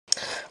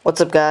What's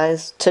up,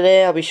 guys?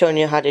 Today I'll be showing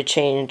you how to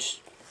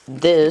change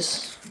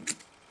this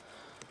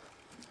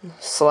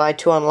slide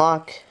to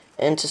unlock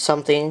into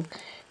something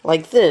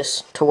like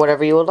this, to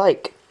whatever you would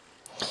like.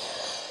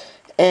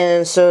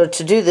 And so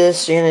to do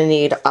this, you're going to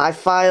need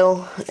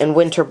ifile and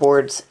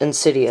winterboards and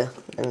cydia.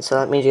 And so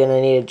that means you're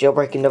going to need a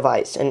jailbreaking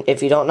device. And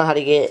if you don't know how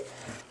to get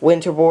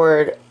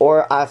winterboard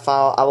or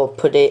ifile, I will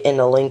put it in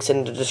the links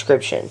in the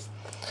description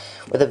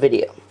with a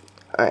video.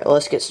 Alright,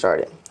 let's get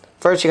started.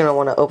 First, you're going to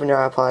want to open your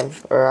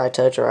iPod or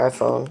iTouch or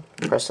iPhone,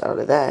 press out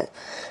of that,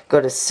 go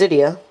to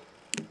cydia.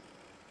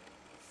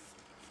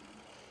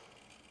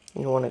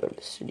 You want to go to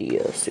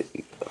cydia.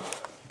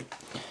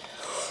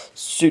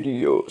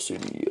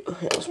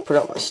 Yeah, let's put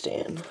out my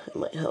stand. It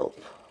might help.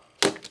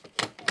 There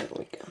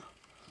we go.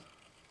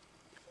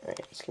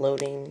 Alright, it's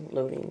loading.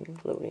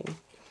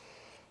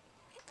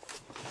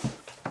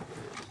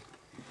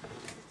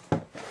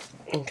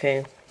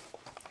 Okay.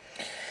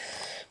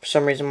 For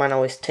some reason, mine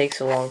always takes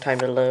a long time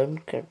to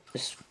load.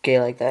 It's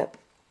gay like that.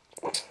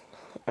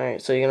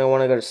 Alright, so you're going to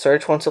want to go to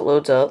search once it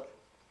loads up.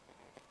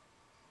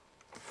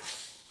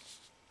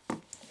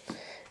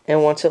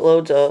 And once it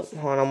loads up,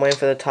 hold on, I'm waiting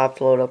for the top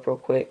to load up real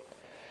quick.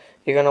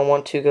 You're going to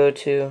want to go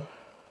to, you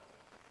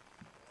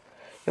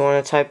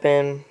want to type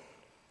in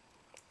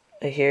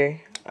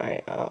here.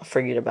 Alright,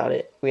 forget about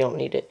it. We don't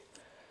need it.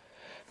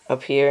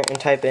 Up here and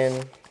type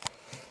in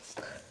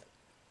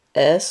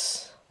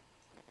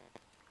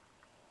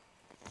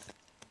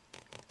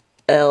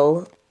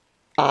SLIDE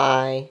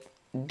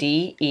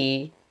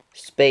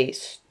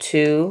space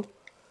 2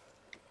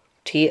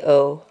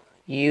 TOUNLOCK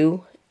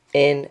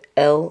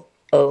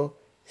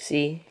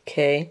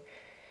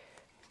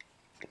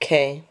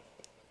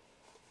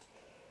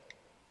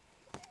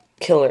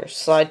killer.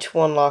 Slide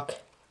to unlock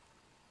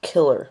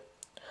killer.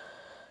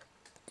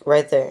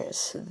 Right there.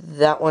 It's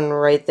that one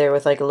right there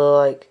with like a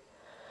little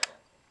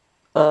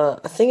I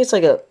think it's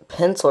like a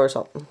pencil or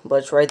something, but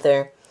it's right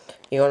there.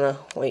 You wanna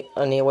wait,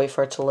 I need to wait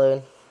for it to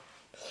load.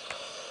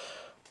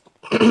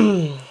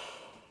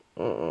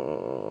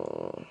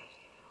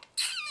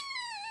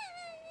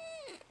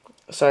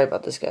 Sorry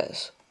about this,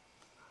 guys.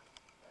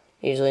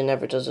 Usually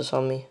never does this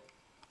on me.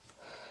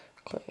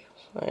 Click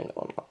slide to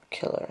unlock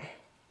killer.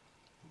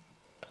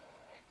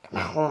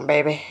 Come on,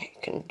 baby.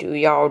 You can do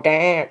your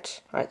dance.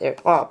 Right there.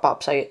 Oh,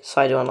 pop slide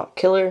to unlock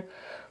killer.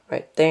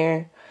 Right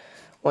there.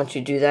 Once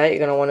you do that, you're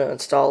going to want to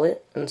install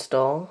it.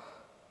 Install.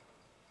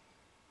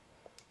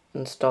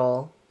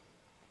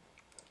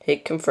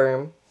 Hit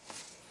confirm.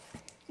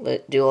 Let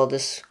it do all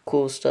this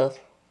cool stuff.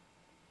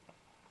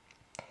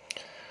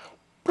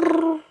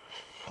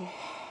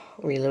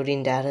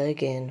 Reloading data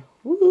again.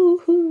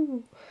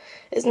 Woohoo!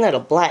 Isn't that a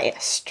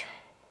blast?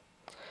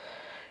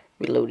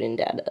 Reloading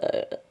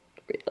data.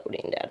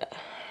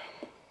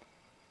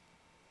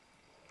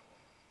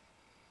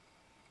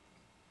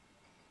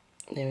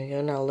 There we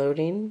go. Now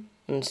loading.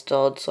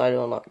 Installed slide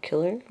to unlock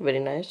killer. Very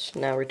nice.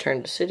 Now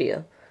return to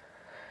cydia.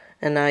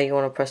 And now you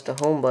want to press the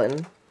home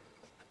button.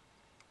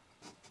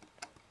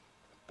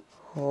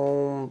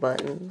 Hold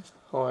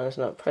on, it's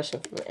not pressing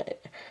for me.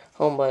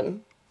 Home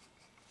button.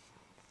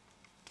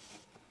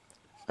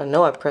 I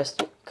know I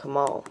pressed it. Come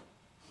on.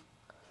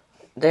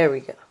 There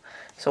we go.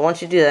 So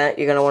once you do that,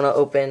 you're going to want to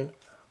open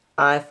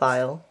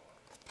ifile.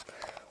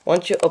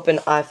 Once you open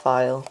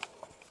ifile,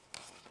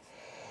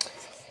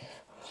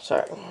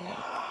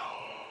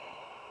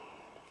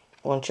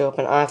 once you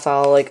open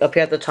ifile, like up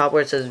here at the top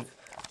where it says,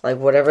 like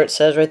whatever it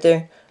says right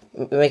there,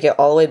 make it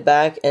all the way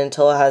back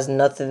until it has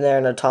nothing there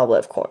in the top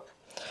left corner.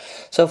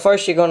 So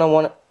first you're going to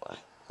want to,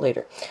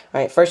 later.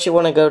 Alright, first you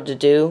want to go to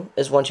do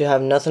is once you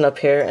have nothing up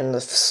here and the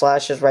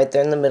slash is right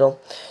there in the middle,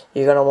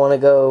 you're going to want to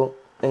go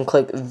and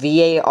click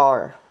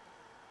VAR.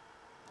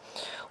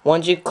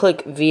 Once you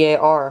click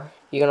VAR,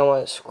 you're going to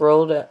want to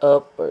scroll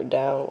up or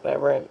down,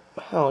 whatever. I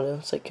don't know,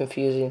 it's like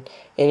confusing.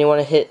 And you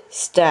want to hit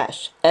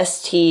stash.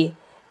 STASH.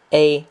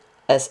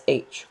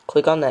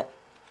 Click on that.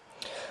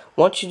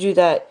 Once you do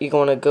that, you're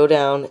going to go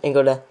down and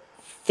go to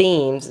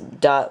themes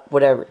dot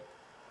whatever.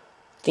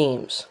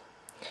 Themes.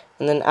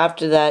 And then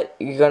after that,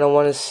 you're going to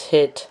want to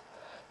hit,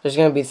 there's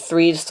going to be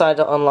 3 slide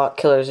to unlock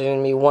killers. There's going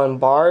to be 1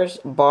 bars,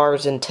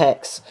 and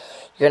text.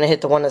 You're going to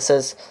hit the one that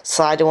says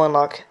slide to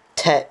unlock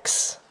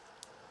text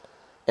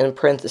in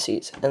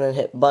parentheses. And then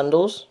hit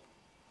bundles.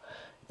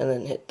 And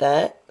then hit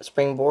that,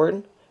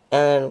 springboard.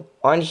 And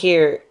on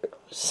here,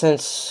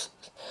 since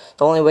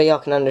the only way y'all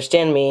can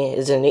understand me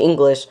is in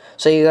English,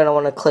 so you're going to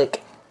want to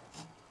click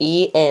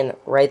EN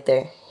right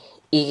there.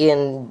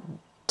 EN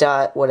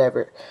dot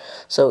whatever.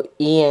 So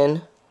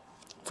EN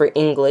for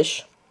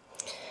English,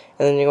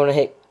 and then you're going to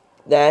hit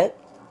that,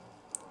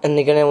 and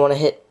you're going to want to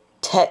hit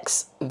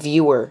text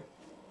viewer.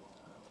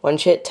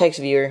 Once you hit text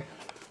viewer,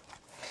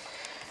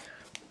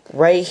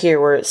 right here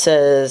where it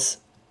says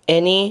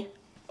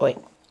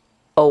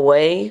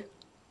away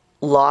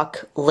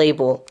lock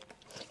label,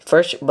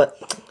 first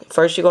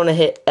you're going to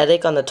hit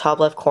edit on the top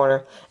left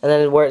corner, and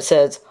then where it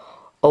says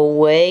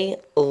away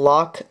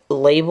lock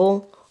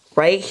label,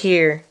 right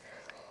here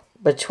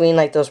between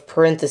like those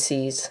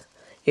parentheses,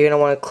 you're going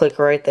to want to click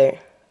right there.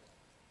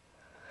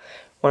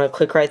 Want to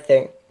click right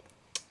there.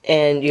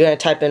 And you're going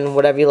to type in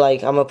whatever you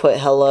like. I'm going to put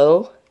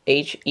hello,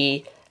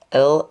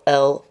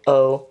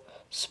 Hello,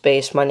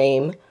 space my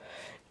name,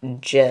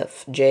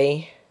 Jeff,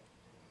 Jeff,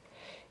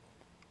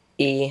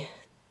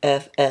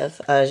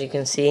 as you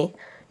can see.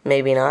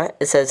 Maybe not.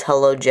 It says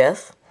hello,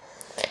 Jeff.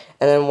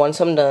 And then once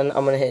I'm done,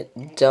 I'm going to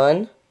hit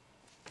done,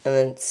 and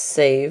then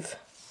save,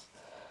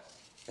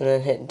 and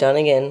then hit done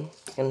again,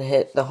 and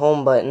hit the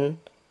home button.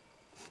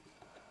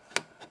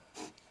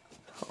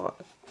 Hold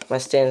on. My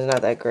stand's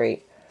not that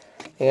great.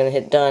 You're going to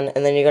hit done,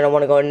 and then you're going to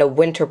want to go into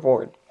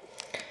Winterboard.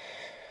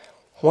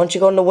 Once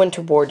you go into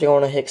Winterboard, you're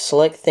going to hit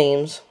select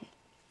themes,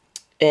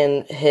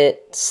 and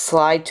hit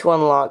slide to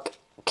unlock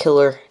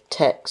killer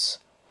text.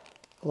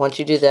 Once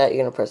you do that,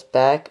 you're going to press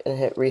back and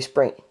hit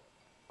respring.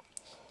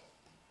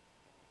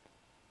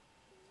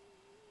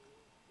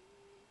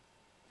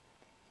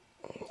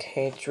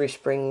 Okay, it's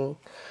respringing.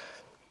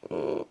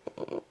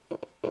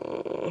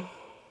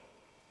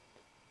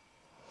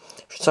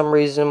 For some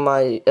reason,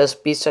 my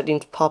SB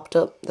settings popped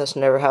up. That's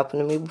never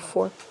happened to me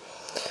before.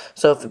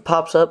 So if it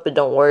pops up, but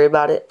don't worry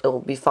about it. It will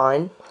be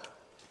fine.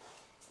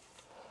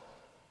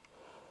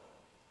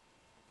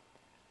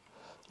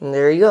 And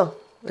there you go.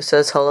 It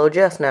says hello,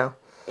 Jeff now.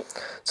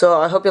 So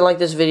I hope you like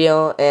this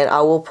video, and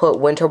I will put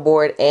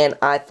Winterboard and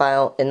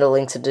ifile in the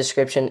links in the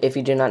description if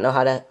you do not know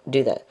how to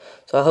do that.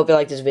 So I hope you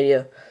like this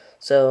video.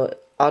 So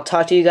I'll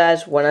talk to you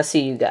guys when I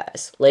see you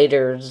guys.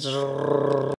 Later.